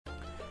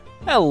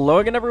Hello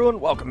again, everyone.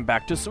 Welcome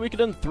back to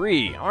Suikoden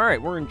 3. Alright,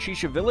 we're in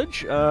Chisha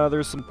village.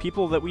 There's some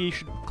people that we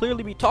should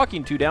clearly be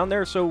talking to down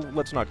there, so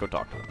let's not go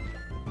talk to them.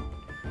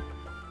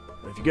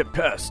 If you get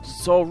past,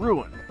 it's all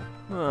ruined.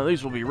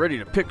 These will be ready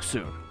to pick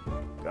soon.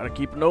 Gotta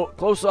keep a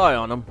close eye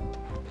on them.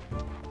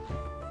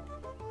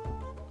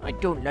 I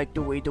don't like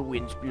the way the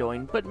wind's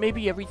blowing, but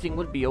maybe everything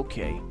will be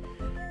okay.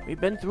 We've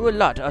been through a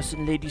lot, us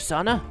and Lady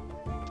Sana.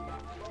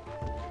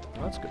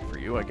 Well, that's good for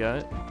you, I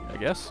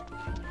guess.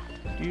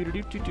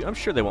 I'm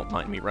sure they won't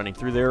mind me running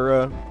through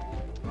their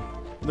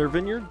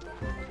vineyard.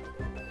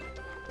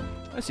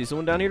 I see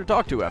someone down here to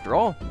talk to, after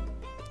all.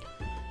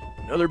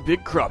 Another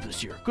big crop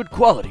this year. Good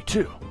quality,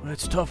 too.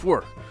 It's tough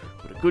work,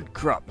 but a good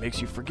crop makes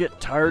you forget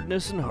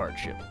tiredness and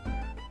hardship.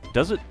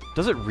 Does it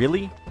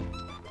really?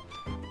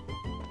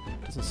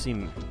 Doesn't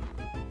seem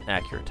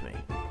accurate to me.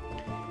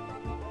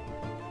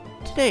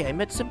 Today I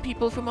met some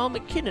people from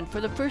McKinnon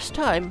for the first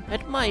time,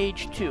 at my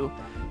age too.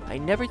 I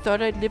never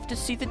thought I'd live to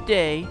see the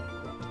day.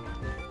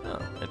 Oh,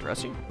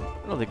 interesting.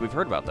 I don't think we've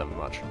heard about them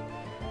much.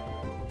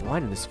 The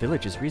wine in this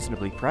village is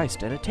reasonably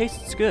priced, and it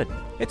tastes good.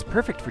 It's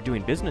perfect for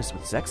doing business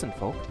with Zexen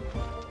folk.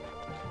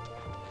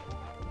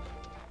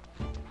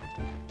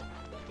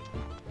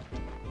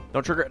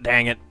 Don't trigger it.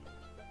 Dang it.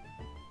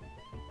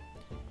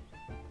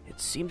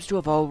 It seems to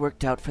have all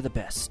worked out for the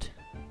best.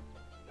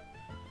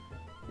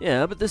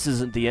 Yeah, but this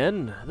isn't the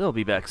end. They'll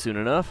be back soon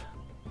enough.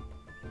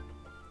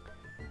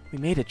 We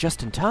made it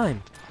just in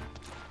time.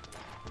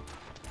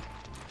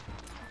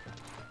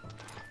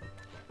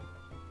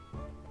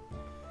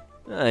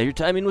 Your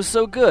timing was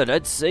so good.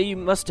 I'd say you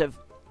must have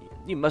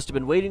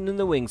been waiting in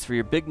the wings for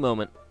your big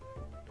moment.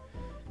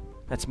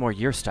 That's more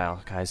your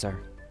style,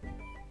 Kaiser.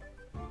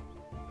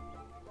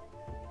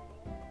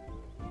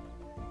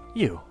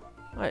 You.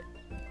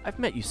 I've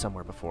met you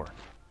somewhere before.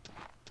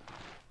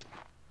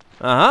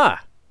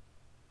 Aha!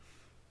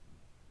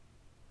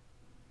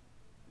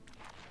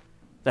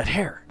 That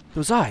hair,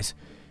 those eyes.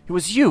 It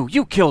was you.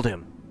 You killed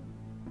him.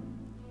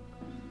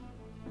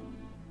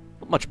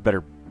 Much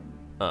better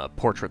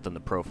portrait than the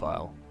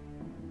profile.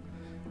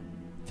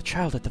 The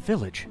child at the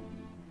village.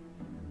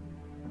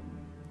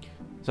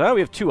 So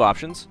we have two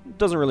options. It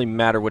doesn't really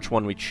matter which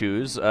one we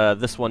choose.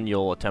 This one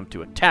you'll attempt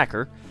to attack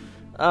her.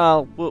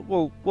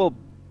 We'll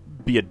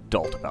be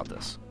adult about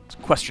this. Let's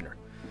question her.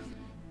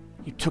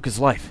 You took his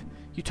life.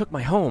 You took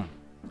my home.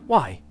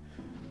 Why?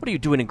 What are you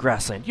doing in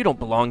Grassland? You don't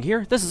belong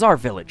here. This is our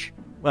village.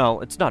 Well,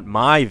 it's not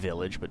my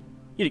village, but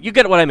you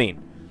get what I mean.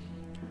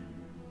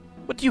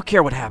 What do you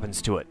care what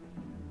happens to it?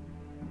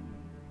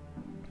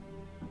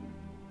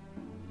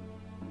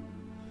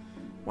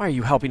 Why are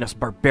you helping us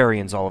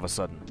barbarians all of a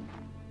sudden?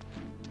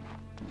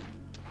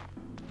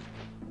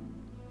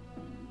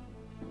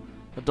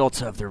 Adults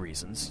have their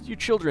reasons. You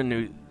children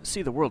who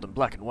see the world in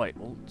black and white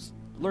will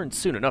learn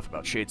soon enough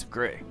about shades of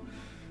gray.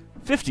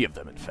 50 of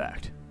them, in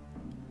fact.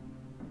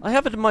 I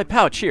have it in my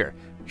pouch here.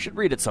 You should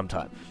read it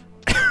sometime.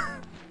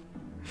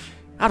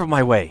 Out of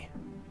my way.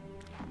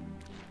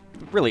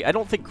 Really, I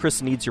don't think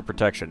Chris needs your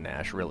protection,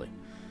 Nash, really.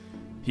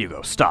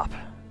 Hugo, stop.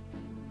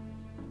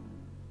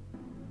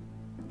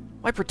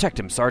 Why protect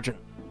him, Sergeant?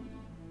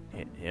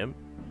 Him?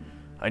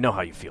 I know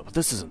how you feel, but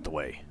this isn't the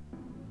way.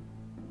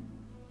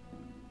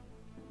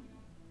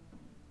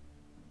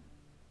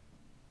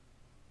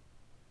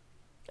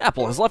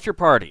 Apple has left your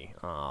party.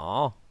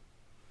 Aww.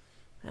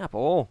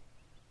 Apple.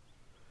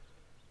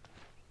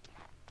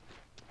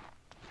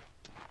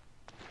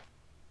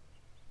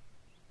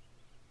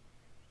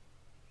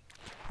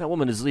 That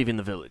woman is leaving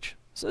the village.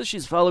 Says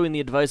she's following the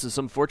advice of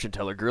some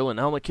fortune-teller girl in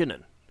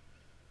McKinnon.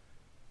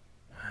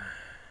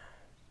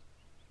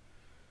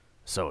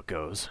 So it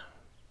goes.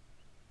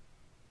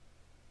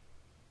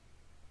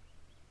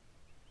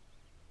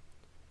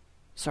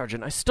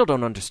 Sergeant, I still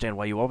don't understand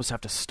why you always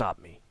have to stop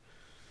me.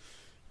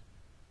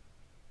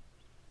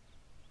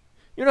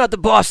 You're not the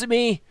boss of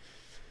me!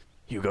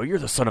 Hugo, you're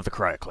the son of the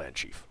Cryo Clan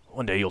chief.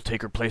 One day you'll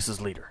take her place as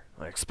leader.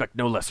 I expect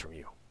no less from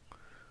you.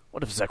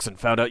 What if Zexen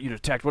found out you'd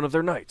attacked one of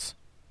their knights?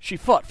 She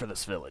fought for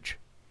this village.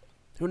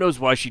 Who knows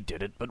why she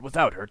did it, but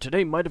without her,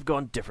 today might have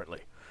gone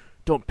differently.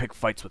 Don't pick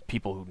fights with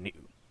people who need...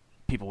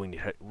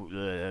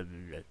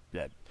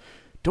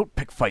 Don't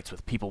pick fights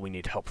with people we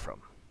need help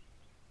from.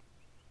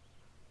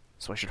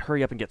 So I should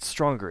hurry up and get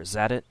stronger, is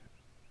that it?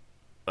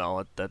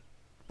 Well, that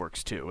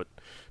works too.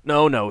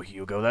 No,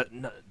 Hugo,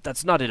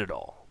 that's not it at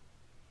all.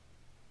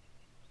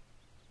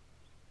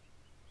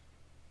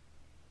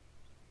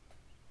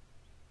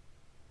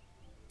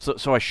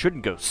 So I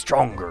shouldn't go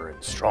stronger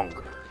and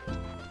stronger.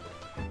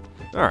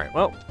 Alright,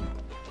 well,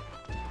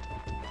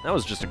 that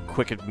was just a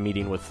quick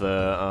meeting with,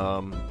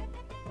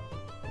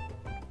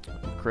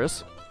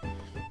 Chris?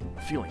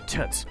 Feeling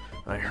tense.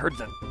 I heard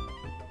that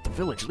the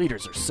village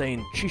leaders are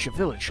saying Chisha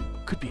village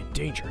could be in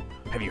danger.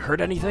 Have you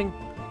heard anything?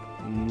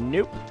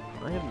 Nope,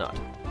 I have not.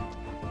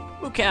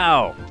 Moo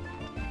cow!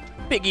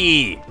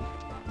 Piggy!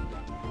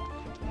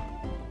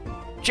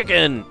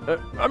 Chicken!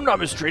 I'm not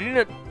mistreating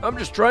it. I'm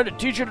just trying to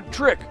teach it a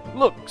trick.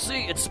 Look,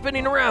 see, it's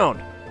spinning around.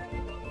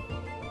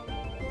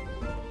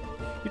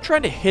 You You're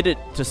trying to hit it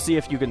to see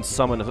if you can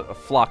summon a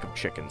flock of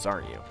chickens,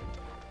 aren't you?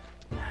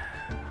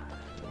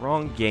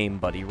 Wrong game,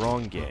 buddy.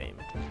 Wrong game.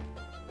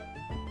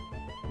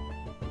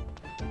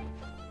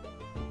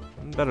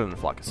 Better than a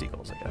flock of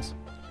seagulls, I guess.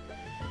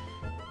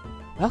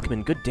 Welcome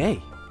and good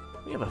day.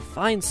 We have a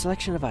fine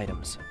selection of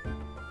items.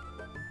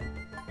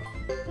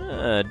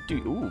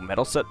 Ooh,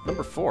 metal set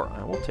number 4.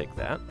 I will take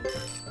that.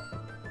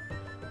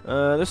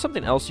 There's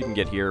something else you can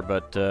get here,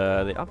 but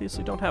they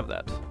obviously don't have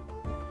that.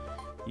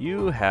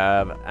 You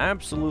have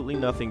absolutely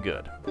nothing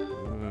good.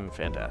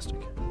 Fantastic.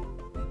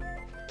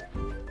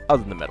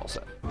 Other than the metal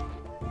set.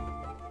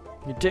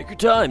 You take your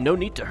time, no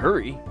need to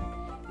hurry.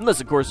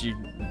 Unless, of course, you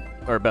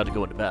are about to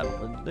go into battle,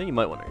 and then you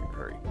might want to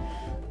hurry.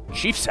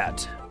 Chief's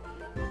hat.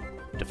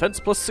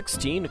 Defense plus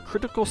 16,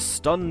 critical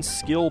stun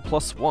skill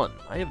plus 1.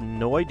 I have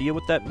no idea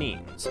what that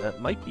means.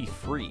 That might be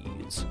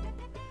freeze.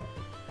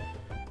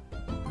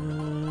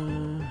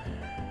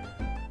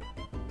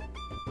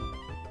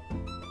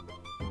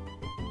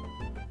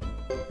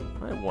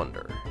 I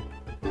wonder.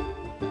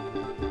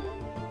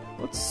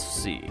 Let's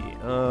see.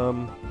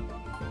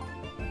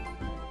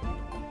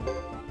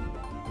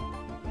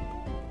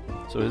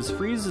 So his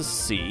freeze is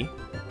C.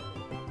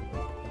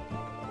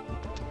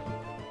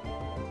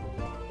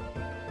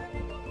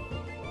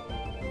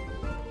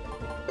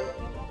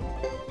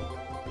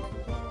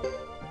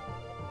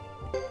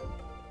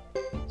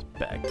 Let's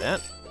bag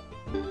that.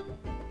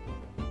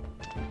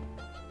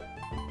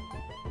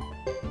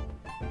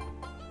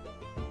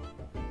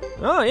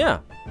 Oh, yeah.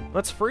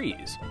 Let's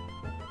freeze.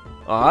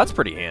 Oh, that's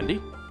pretty handy.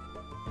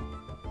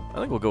 I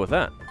think we'll go with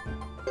that.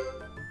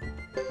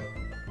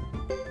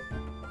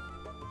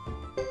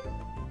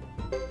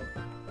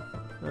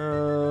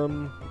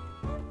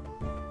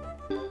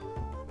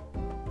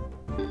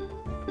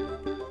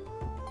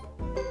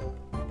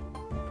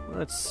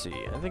 Let's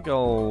see. I think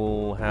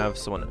I'll have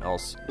someone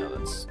else. No,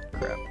 that's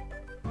crap.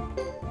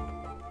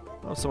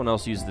 I'll have someone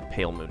else use the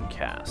Pale Moon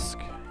Cask.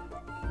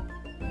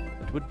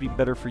 It would be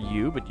better for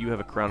you, but you have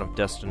a Crown of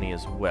Destiny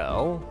as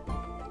well.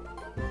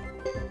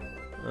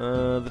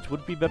 That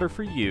would be better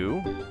for you.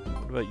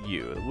 What about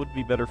you? It would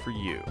be better for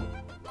you.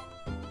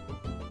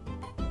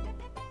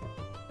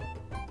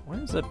 Why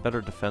is that better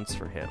defense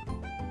for him?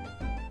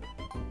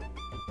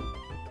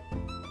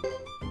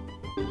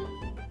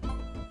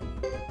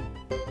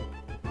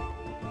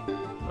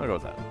 I'll go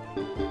with that.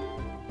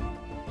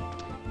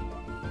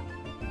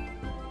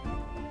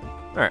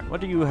 Alright,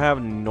 what do you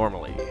have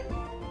normally?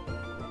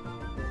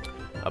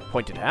 A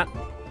pointed hat?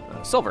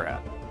 A silver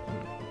hat.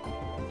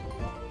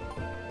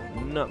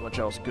 Not much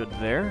else good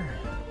there.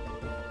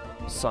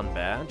 Sun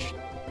badge.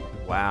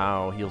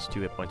 Wow, heals 2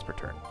 hit points per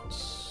turn.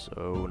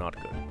 So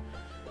not good.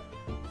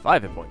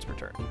 5 hit points per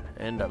turn.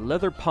 And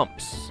leather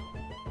pumps.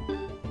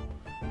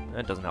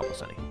 That doesn't help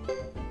us any.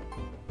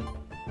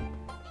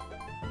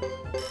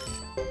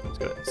 Let's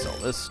go ahead and sell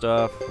this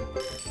stuff.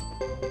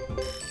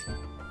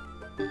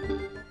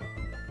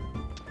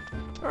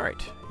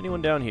 Alright,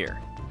 anyone down here?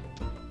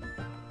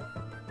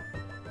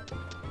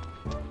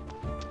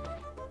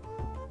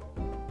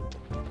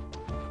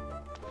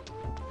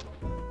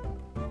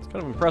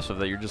 Kind of impressive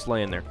that you're just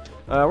laying there.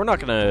 We're not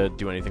going to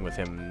do anything with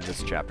him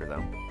this chapter,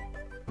 though.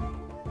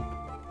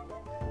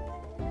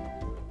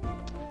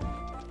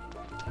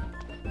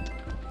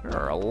 There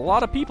are a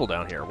lot of people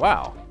down here.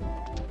 Wow.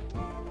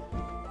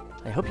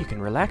 I hope you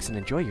can relax and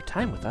enjoy your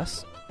time with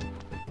us.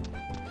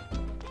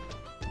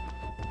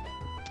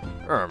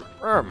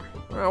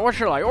 What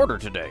shall I order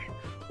today?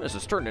 This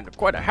has turned into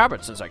quite a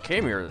habit since I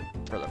came here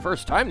for the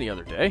first time the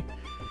other day.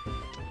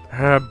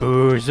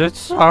 Booze, it's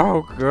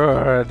so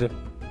good.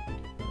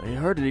 I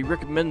heartily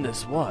recommend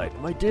this wine,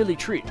 my daily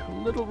treat, a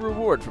little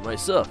reward for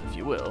myself, if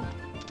you will.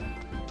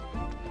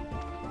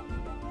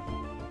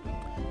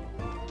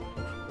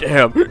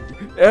 Damn,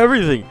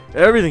 everything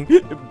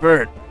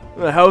burnt.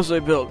 The house I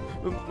built,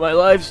 my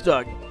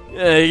livestock.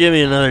 Give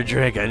me another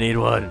drink, I need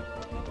one.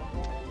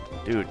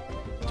 Dude,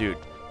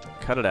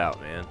 cut it out,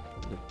 man.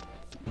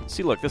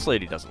 See, look, this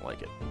lady doesn't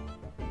like it.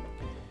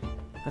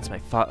 That's my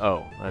father.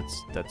 Oh,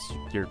 that's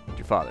your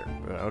father.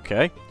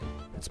 Okay.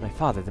 That's my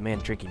father, the man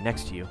drinking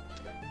next to you.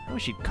 I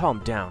wish he'd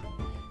calm down.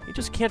 He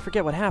just can't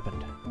forget what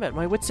happened. I'm at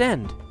my wit's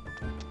end.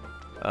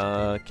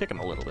 Kick him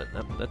a little bit.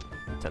 That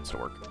tends to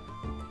work.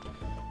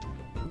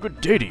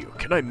 Good day to you.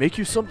 Can I make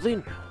you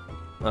something?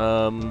 Yeah,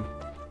 I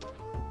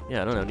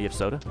don't know. Do you have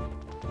soda?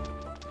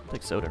 I'll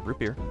take soda. Root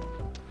beer.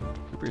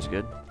 Root beer's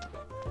good.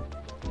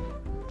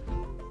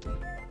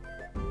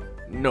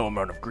 No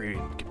amount of greed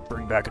can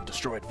bring back a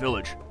destroyed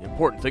village. The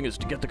important thing is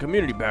to get the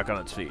community back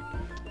on its feet.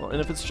 Well, and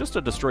if it's just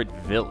a destroyed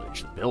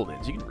village, the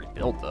buildings, you can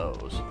rebuild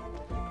those.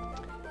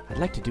 I'd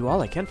like to do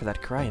all I can for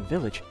that Karayan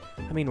village.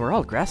 I mean, we're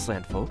all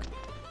grassland folk.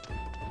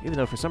 Even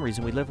though for some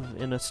reason we live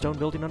in a stone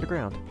building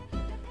underground.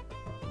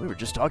 We were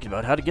just talking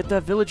about how to get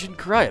that village in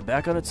Karaya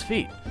back on its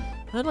feet.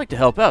 I'd like to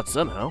help out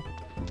somehow.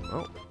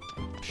 Well,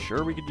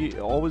 sure, we could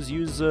always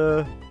use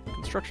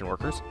construction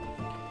workers.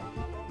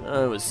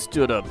 I was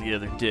stood up the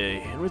other day,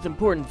 and with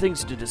important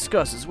things to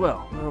discuss as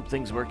well. I hope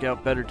things work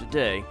out better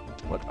today.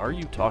 What are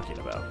you talking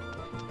about?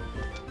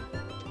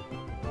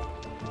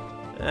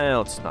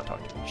 Let's not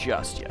talk to him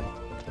just yet.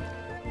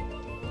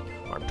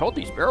 I'm told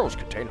these barrels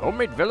contain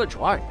homemade village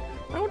wine.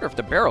 I wonder if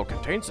the barrel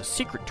contains a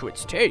secret to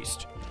its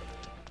taste.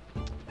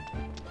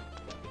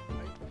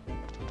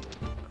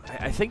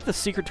 I think the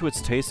secret to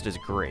its taste is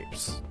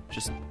grapes.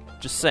 Just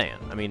saying.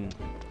 I mean,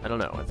 I don't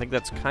know. I think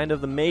that's kind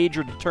of the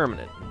major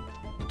determinant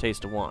in the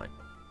taste of wine.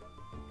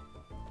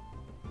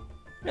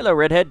 Hello,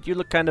 Redhead. You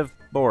look kind of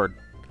bored.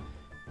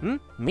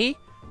 Me?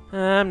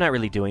 I'm not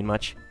really doing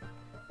much.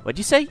 What'd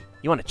you say?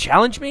 You want to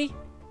challenge me?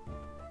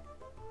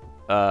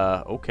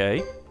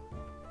 Okay.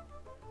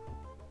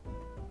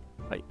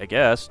 I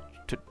guess.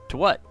 To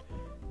what?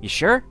 You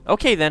sure?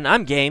 Okay then,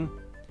 I'm game.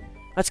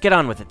 Let's get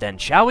on with it then,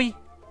 shall we?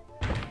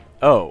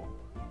 Oh.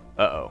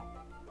 Uh-oh.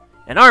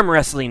 An arm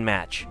wrestling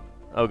match.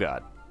 Oh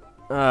god.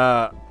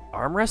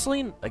 Arm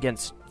wrestling?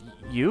 Against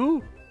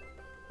you?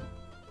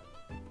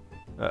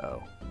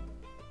 Uh-oh.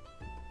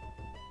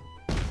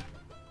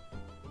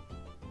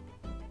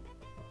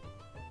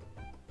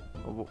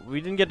 We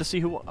didn't get to see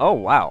who won. Oh,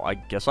 wow. I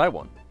guess I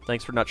won.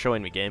 Thanks for not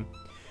showing me, game.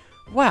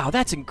 Wow,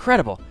 that's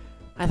incredible.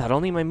 I thought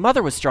only my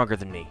mother was stronger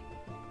than me.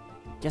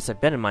 Guess I've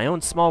been in my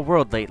own small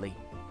world lately.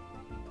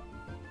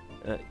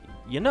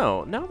 You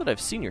know, now that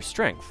I've seen your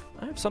strength,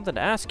 I have something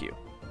to ask you.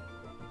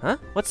 Huh?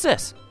 What's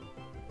this?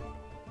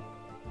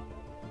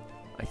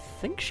 I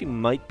think she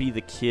might be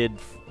the kid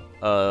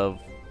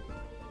of...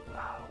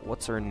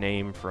 what's her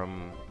name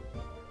from...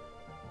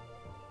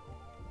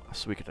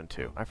 Suikoden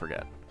II. I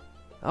forget.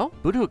 Oh,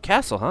 Budu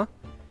Castle, huh?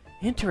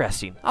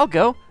 Interesting. I'll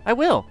go. I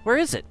will. Where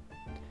is it?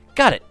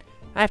 Got it.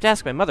 I have to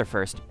ask my mother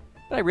first,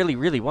 but I really,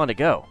 really want to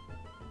go.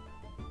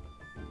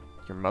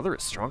 Your mother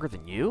is stronger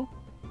than you?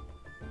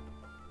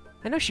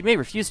 I know she may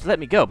refuse to let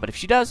me go, but if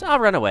she does, I'll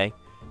run away.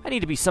 I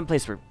need to be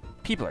someplace where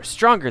people are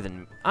stronger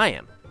than I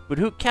am.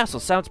 Budu Castle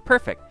sounds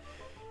perfect.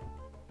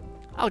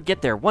 I'll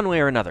get there one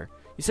way or another.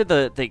 You said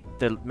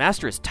the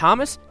master is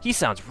Thomas? He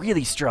sounds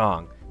really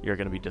strong. You're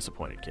going to be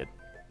disappointed, kid.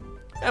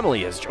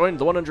 Emily has joined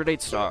the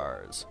 108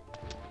 stars.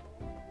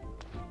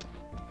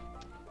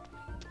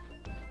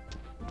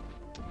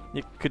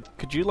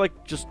 Could you,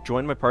 like, just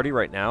join my party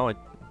right now? I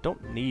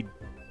don't need,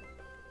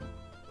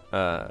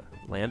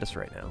 Landis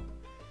right now.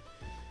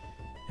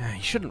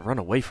 You shouldn't run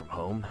away from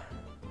home.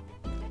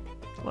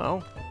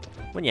 Well,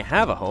 when you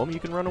have a home, you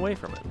can run away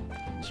from it.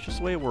 It's just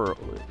the way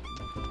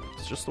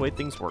it's just the way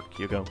things work,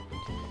 Hugo.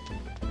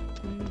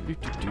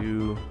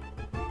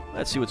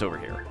 Let's see what's over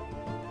here.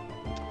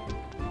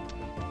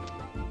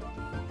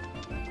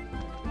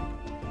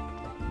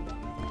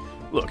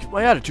 Look, if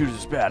my attitude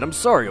is bad, I'm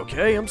sorry,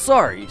 okay? I'm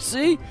sorry,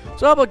 see?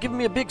 So how about giving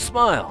me a big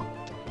smile?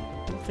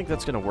 I don't think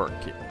that's gonna work,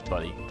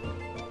 buddy.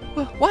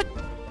 What?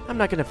 I'm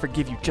not gonna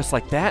forgive you just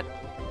like that.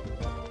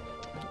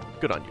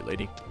 Good on you,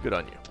 lady. Good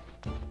on you.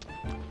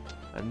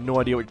 I have no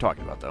idea what you're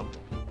talking about, though.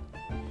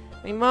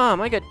 Hey, Mom,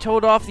 I got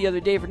told off the other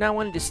day for not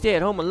wanting to stay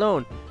at home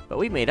alone, but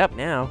we made up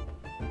now.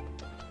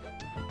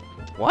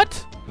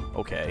 What?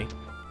 Okay.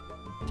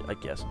 I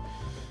guess.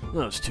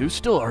 Those two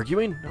still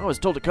arguing? I was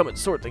told to come and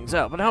sort things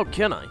out, but how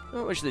can I?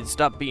 I wish they'd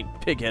stop being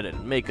pig-headed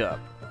and make up.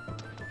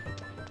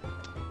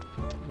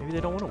 Maybe they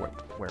don't want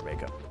to wear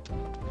makeup.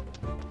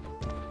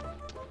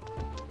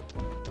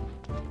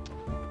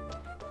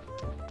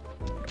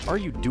 What are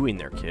you doing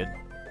there, kid?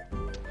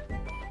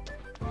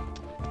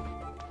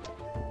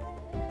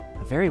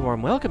 A very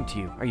warm welcome to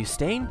you. Are you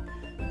staying?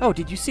 Oh,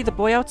 did you see the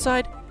boy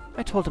outside?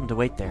 I told him to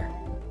wait there.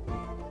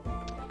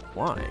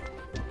 Why?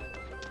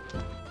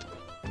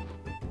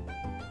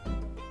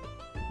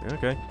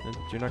 Okay,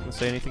 you're not going to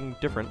say anything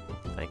different.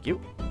 Thank you.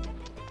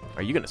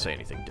 Are you going to say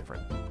anything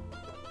different?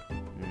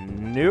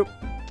 Nope.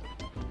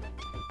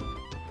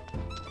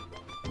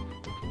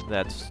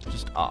 That's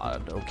just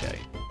odd. Okay.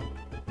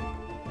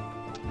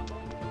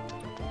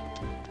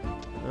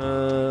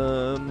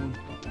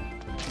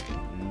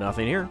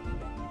 Nothing here.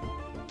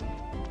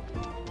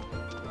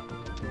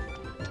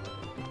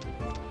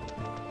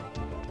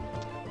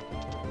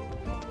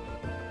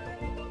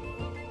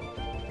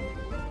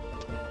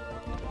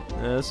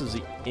 This is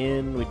the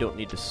inn. We don't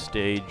need to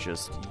stay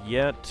just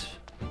yet.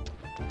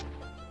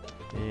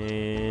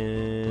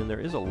 And there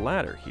is a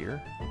ladder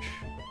here.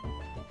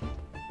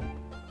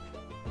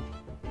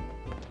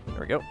 There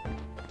we go.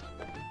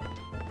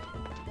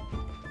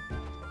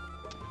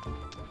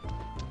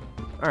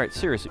 Alright,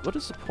 seriously, what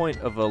is the point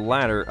of a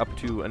ladder up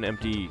to an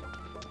empty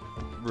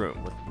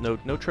room with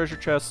no treasure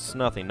chests,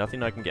 nothing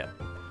I can get?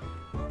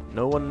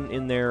 No one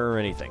in there or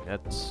anything.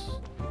 That's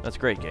a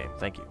great game.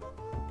 Thank you.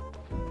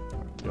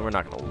 We're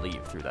not going to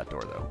leave through that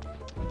door, though.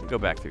 We'll go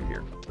back through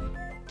here.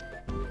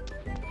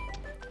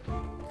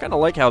 I kind of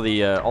like how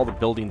the all the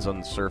buildings on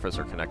the surface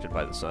are connected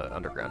by this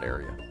underground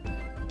area.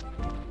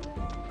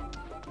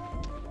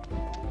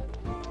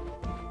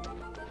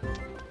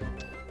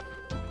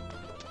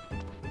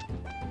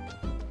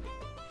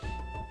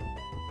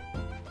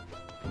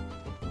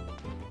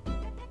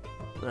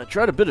 I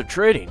tried a bit of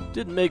trading.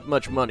 Didn't make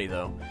much money,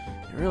 though.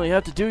 You really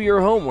have to do your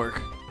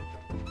homework.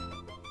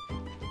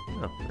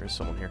 Oh, there's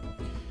someone here.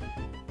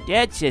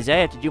 Dad says I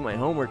have to do my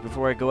homework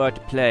before I go out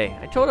to play.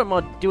 I told him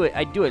I'd do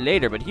it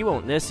later, but he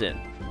won't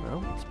listen.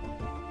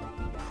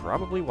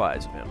 Probably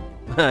wise of him.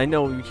 I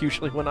know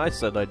usually when I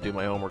said I'd do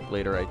my homework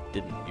later, I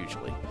didn't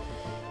usually.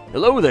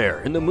 Hello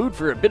there, in the mood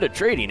for a bit of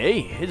trading,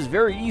 eh? It's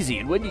very easy,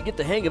 and when you get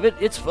the hang of it,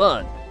 it's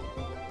fun.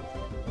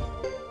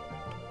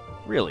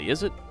 Really,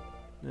 is it?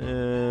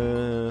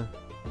 Am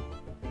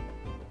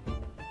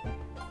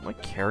I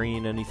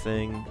carrying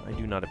anything? I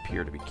do not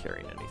appear to be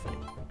carrying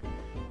anything.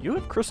 You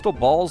have crystal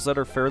balls that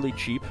are fairly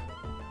cheap.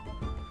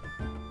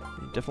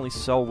 They definitely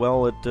sell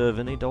well at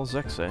Vini del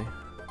Zexe.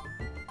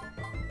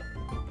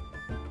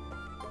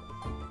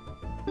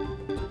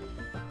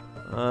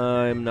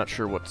 I'm not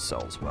sure what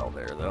sells well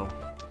there, though.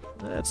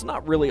 It's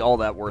not really all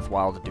that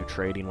worthwhile to do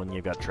trading when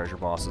you've got treasure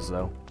bosses,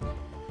 though.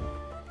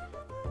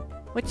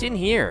 What's in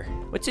here?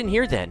 What's in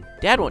here, then?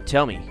 Dad won't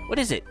tell me. What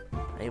is it?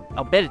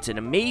 I'll bet it's an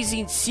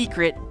amazing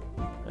secret.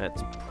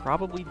 That's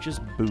probably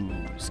just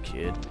booze,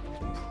 kid.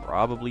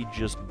 Probably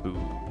just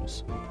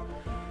booze.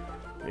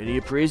 Any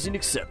appraising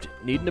accepted.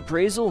 Need an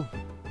appraisal?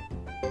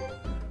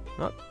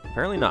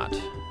 Apparently not.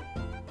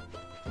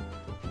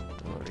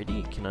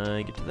 Alrighty, can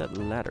I get to that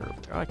ladder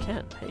over there? Oh, I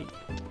can. Hey.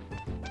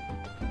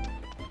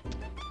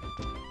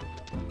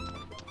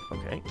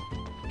 Okay.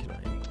 Can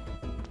I...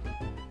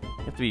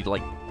 You have to be,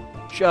 like,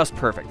 just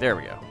perfect. There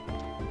we go.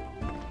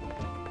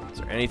 Is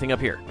there anything up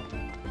here?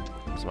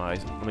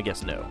 Let me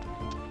guess no.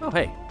 Oh,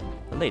 hey.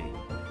 A lady.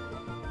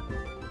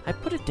 I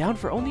put it down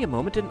for only a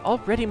moment, and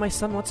already my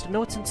son wants to know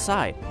what's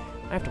inside.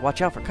 I have to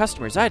watch out for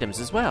customers' items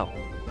as well.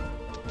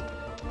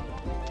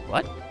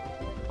 What?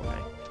 Okay.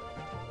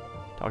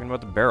 Talking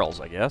about the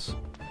barrels, I guess.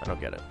 I don't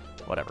get it.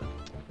 Whatever.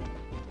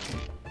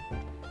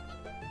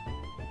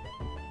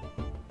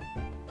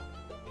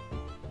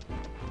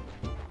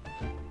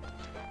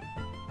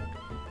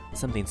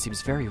 Something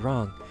seems very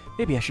wrong.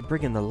 Maybe I should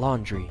bring in the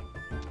laundry.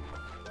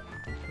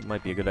 It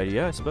might be a good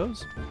idea, I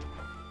suppose.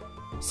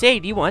 Say,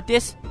 do you want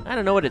this? I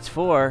don't know what it's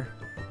for.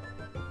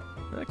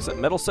 Except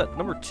metal set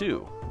number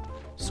 2.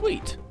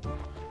 Sweet.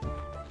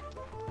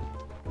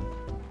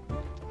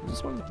 Is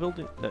this one of the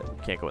building?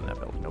 Can't go in that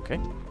building, okay.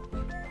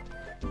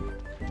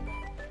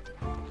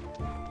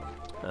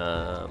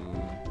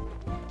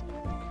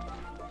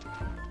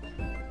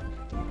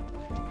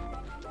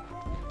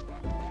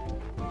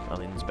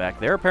 Nothing's back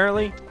there,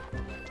 apparently.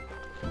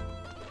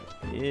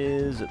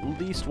 Is at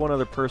least one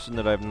other person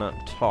that I've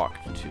not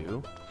talked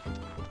to.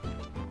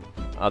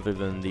 Other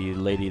than the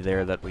lady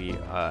there that we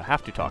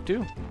have to talk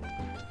to.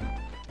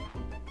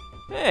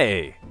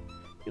 Hey!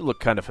 You look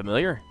kind of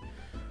familiar.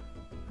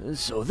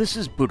 So this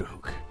is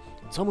Budahuk.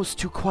 It's almost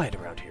too quiet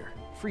around here.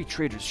 Free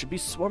traders should be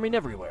swarming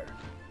everywhere.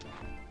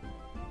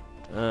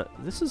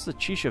 This is the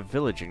Chisha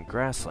village in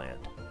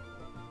Grassland.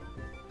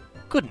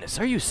 Goodness,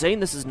 are you saying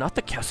this is not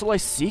the castle I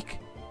seek?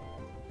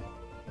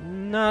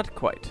 Not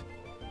quite.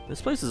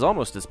 This place is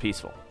almost as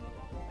peaceful.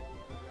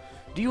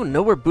 Do you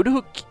know where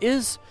Budahuk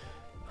is?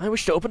 I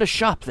wish to open a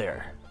shop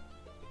there.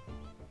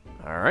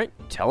 Alright,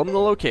 tell him the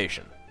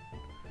location.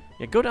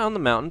 Yeah, go down the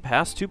mountain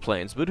past 2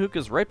 plains. Budahuk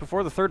is right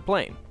before the 3rd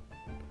plain.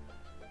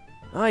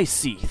 I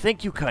see.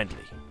 Thank you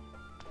kindly.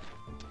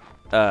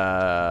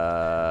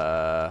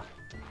 I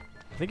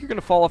think you're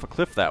gonna fall off a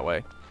cliff that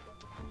way.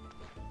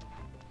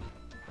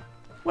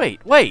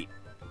 Wait, wait!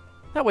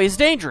 That way is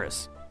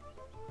dangerous!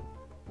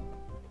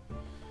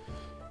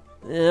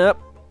 Yep.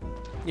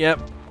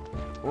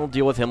 We'll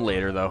deal with him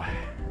later, though.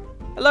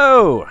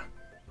 Hello!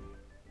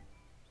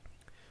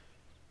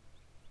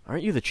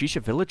 Aren't you the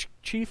Chisha village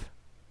chief?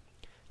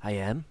 I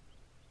am.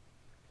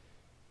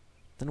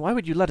 Then why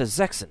would you let a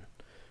Zexan?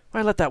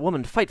 Why let that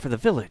woman fight for the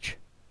village?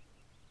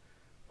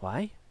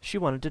 Why? She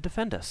wanted to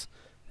defend us.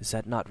 Is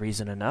that not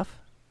reason enough?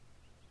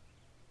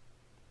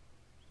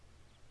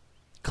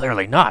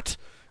 Clearly not.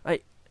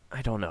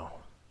 I don't know.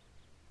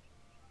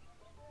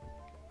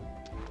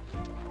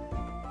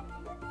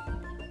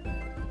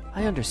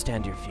 I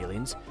understand your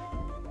feelings,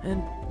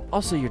 and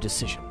also your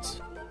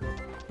decisions.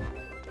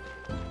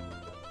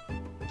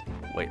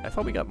 Wait, I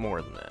thought we got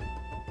more than that.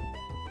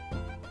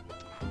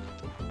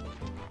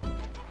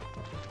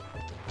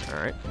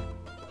 Alright.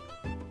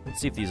 Let's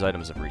see if these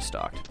items have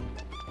restocked.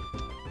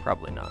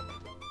 Probably not.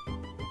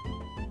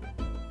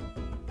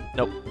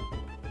 Nope.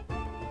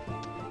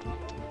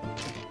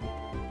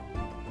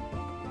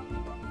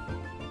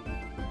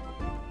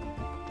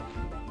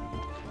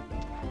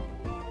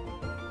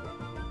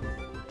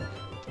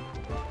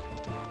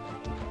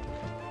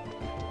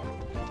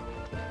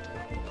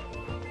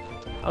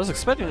 I was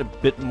expecting a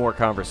bit more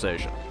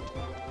conversation.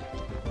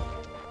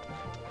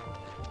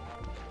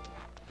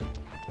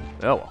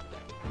 Oh well.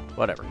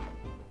 Whatever.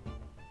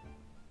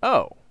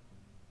 Oh.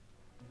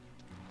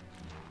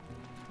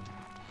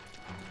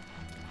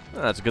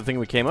 Well, that's a good thing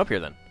we came up here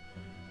then.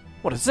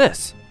 What is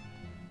this?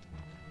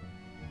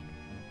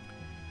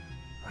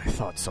 I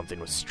thought something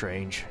was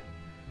strange.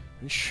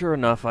 And sure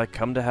enough, I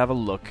come to have a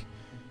look.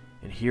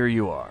 And here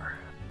you are.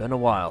 Been a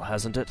while,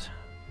 hasn't it?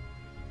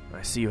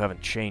 I see you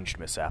haven't changed,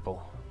 Miss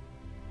Apple.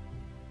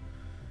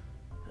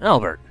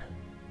 Albert!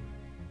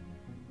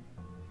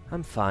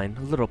 I'm fine.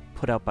 A little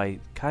put out by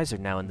Kaiser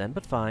now and then,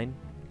 but fine.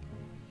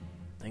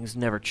 Things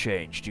never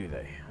change, do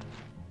they?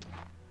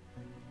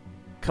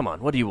 Come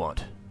on, what do you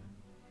want?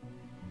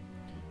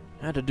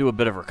 I had to do a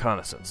bit of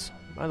reconnaissance.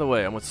 By the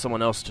way, I'm with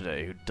someone else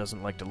today who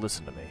doesn't like to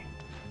listen to me.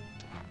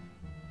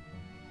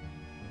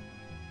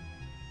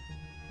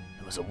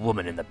 There was a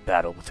woman in the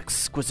battle with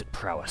exquisite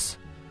prowess.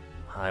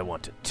 I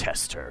want to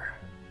test her.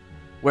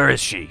 Where is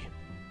she?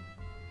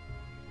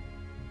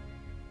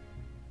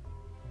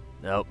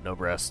 Nope, no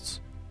breasts.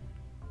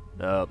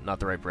 Nope, not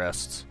the right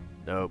breasts.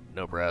 Nope,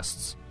 no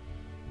breasts.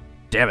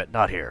 Damn it,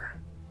 not here.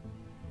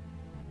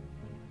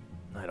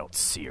 I don't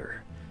see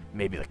her.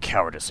 Maybe the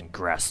cowardice in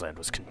Grassland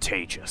was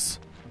contagious.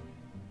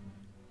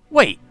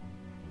 Wait!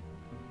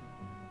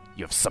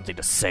 You have something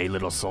to say,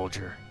 little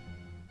soldier?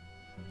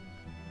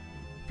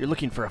 If you're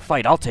looking for a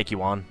fight, I'll take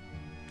you on.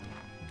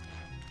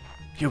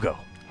 Hugo.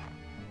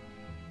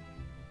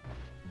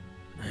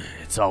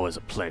 It's always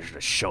a pleasure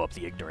to show up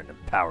the ignorant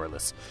and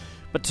powerless,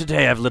 but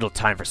today I have little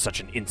time for such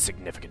an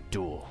insignificant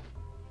duel.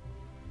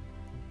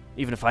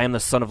 Even if I am the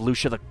son of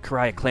Lucia, the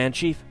Karaya clan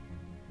chief?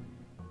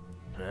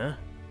 Huh?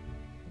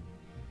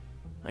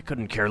 I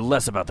couldn't care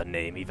less about the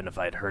name, even if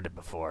I had heard it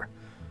before.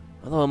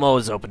 Although I'm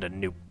always open to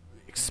new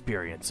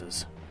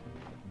experiences.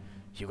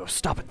 Hugo,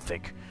 stop and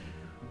think.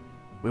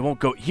 He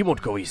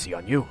won't go easy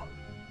on you.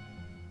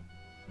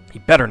 He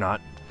better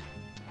not.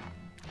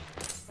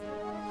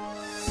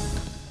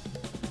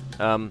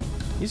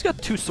 He's got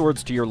 2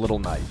 swords to your little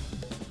knife.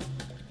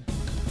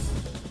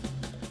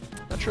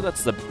 Not sure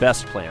that's the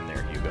best plan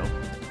there, Hugo.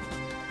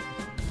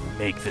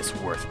 Make this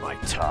worth my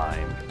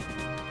time.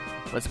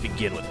 Let's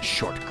begin with a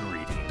short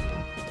greeting.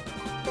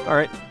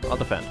 Alright, I'll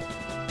defend.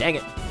 Dang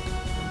it.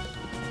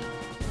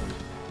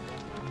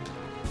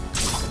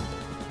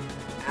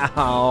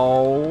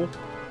 Ow.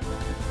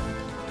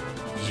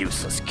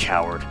 Useless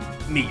coward.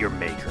 Meet your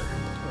maker.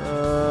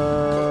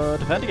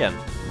 Defend again.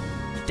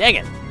 Dang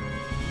it.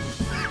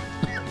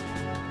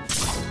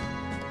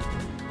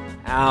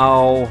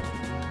 Ow.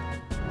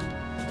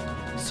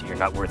 So you're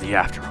not worthy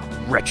after all,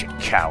 wretched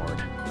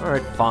coward.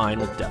 Alright, fine,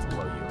 we'll death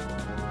blow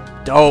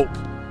you. Dope.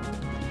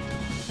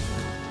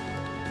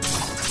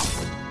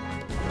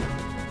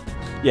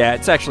 Yeah,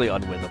 it's actually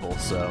unwinnable,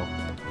 so...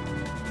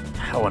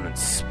 How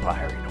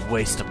uninspiring. A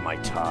waste of my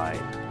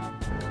time.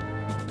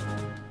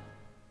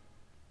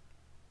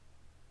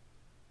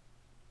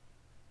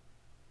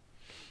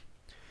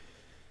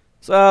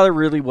 So, there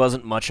really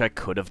wasn't much I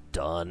could have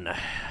done.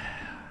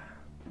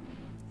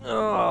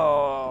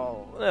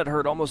 Oh, that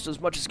hurt almost as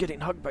much as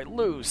getting hugged by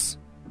Luce.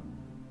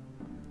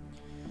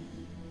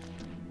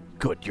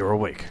 Good, you're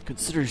awake.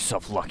 Consider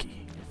yourself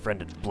lucky. Your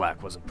friend in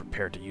black wasn't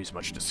prepared to use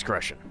much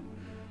discretion.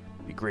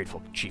 Be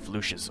grateful Chief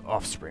Lucia's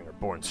offspring are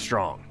born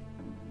strong.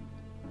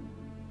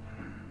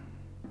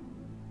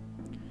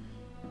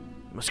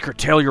 You must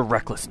curtail your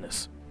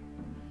recklessness.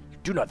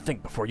 Do not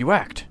think before you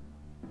act.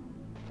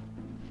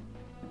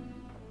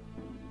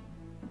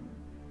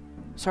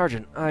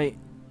 Sergeant,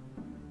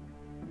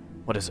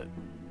 What is it?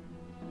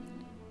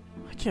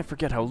 I can't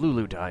forget how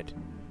Lulu died.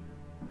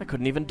 I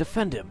couldn't even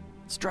defend him.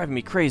 It's driving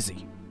me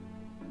crazy.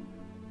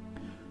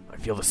 I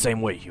feel the same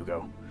way,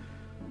 Hugo.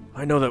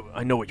 I know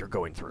what you're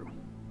going through.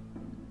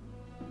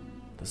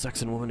 The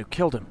Zexan woman who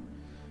killed him.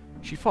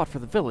 She fought for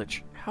the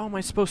village. How am I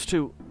supposed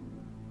to...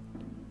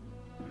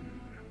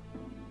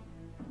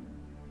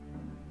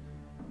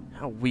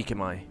 How weak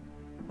am I?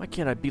 Why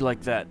can't I be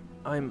like that?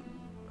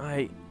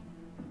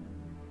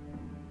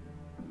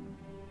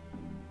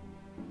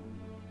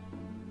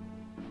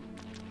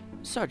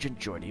 Sergeant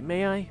Jordy,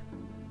 may I?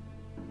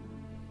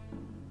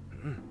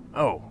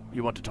 Oh,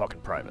 you want to talk in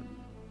private?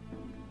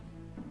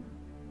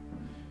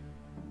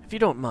 If you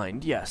don't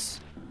mind, yes.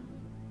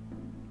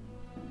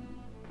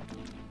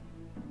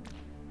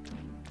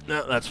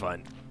 No, that's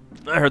fine.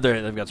 I heard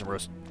they've got some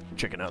roast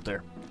chicken out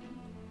there.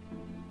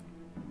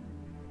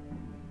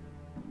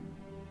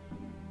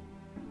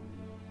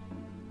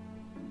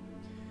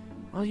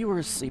 While you were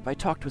asleep, I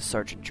talked with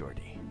Sergeant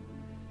Jordy.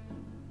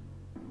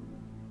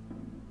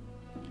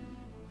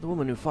 The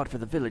woman who fought for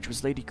the village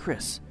was Lady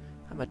Chris.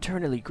 I'm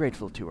eternally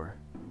grateful to her.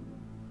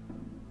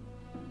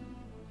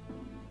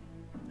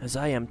 As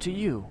I am to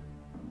you.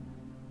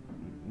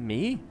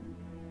 Me?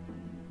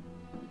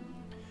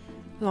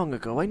 Long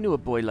ago, I knew a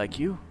boy like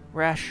you.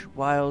 Rash,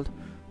 wild,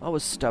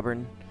 always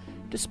stubborn.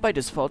 Despite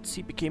his faults,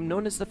 he became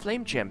known as the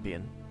Flame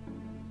Champion.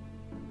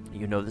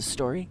 You know this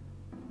story?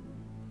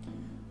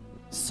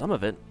 Some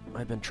of it.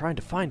 I've been trying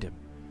to find him.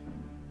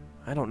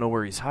 I don't know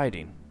where he's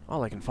hiding.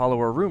 All I can follow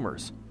are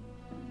rumors.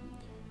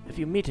 If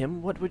you meet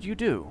him, what would you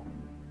do?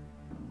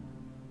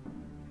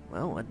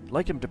 Well, I'd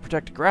like him to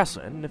protect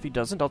Grassland, and if he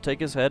doesn't, I'll take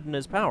his head and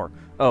his power.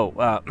 Oh,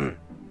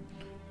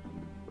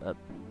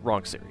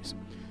 wrong series.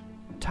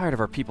 Tired of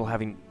our people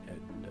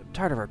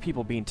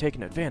being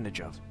taken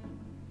advantage of.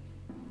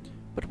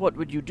 But what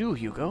would you do,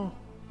 Hugo?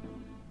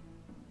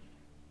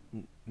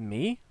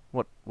 Me?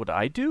 What would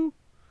I do?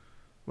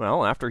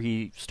 Well, after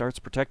he starts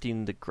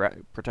protecting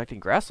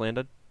Grassland,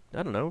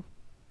 I don't know,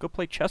 go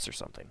play chess or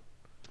something.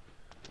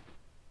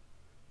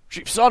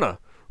 Chief Sana,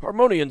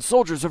 Harmonian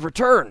soldiers have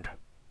returned.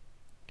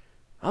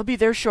 I'll be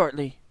there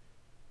shortly.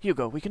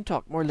 Hugo, we can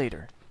talk more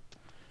later.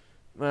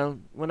 Well,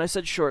 when I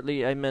said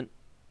shortly, I meant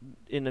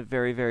in a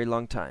very, very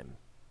long time.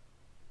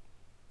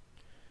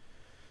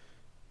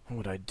 What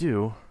would I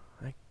do?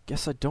 I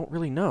guess I don't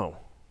really know.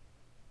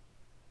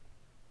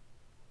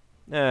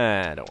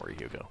 Don't worry,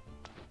 Hugo.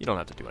 You don't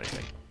have to do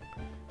anything.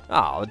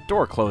 Ah, the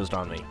door closed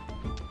on me.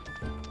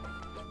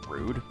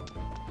 Rude.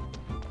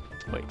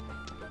 Wait.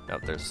 Oh,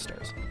 there's the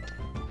stairs.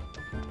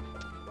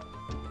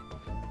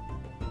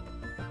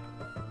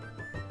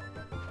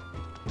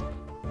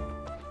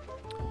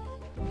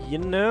 You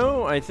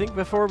know, I think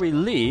before we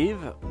leave,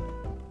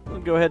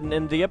 we'll go ahead and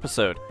end the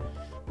episode.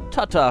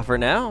 Ta-ta for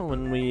now.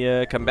 When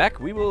we come back,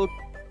 we will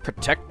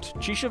protect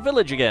Chisha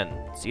Village again.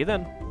 See you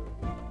then.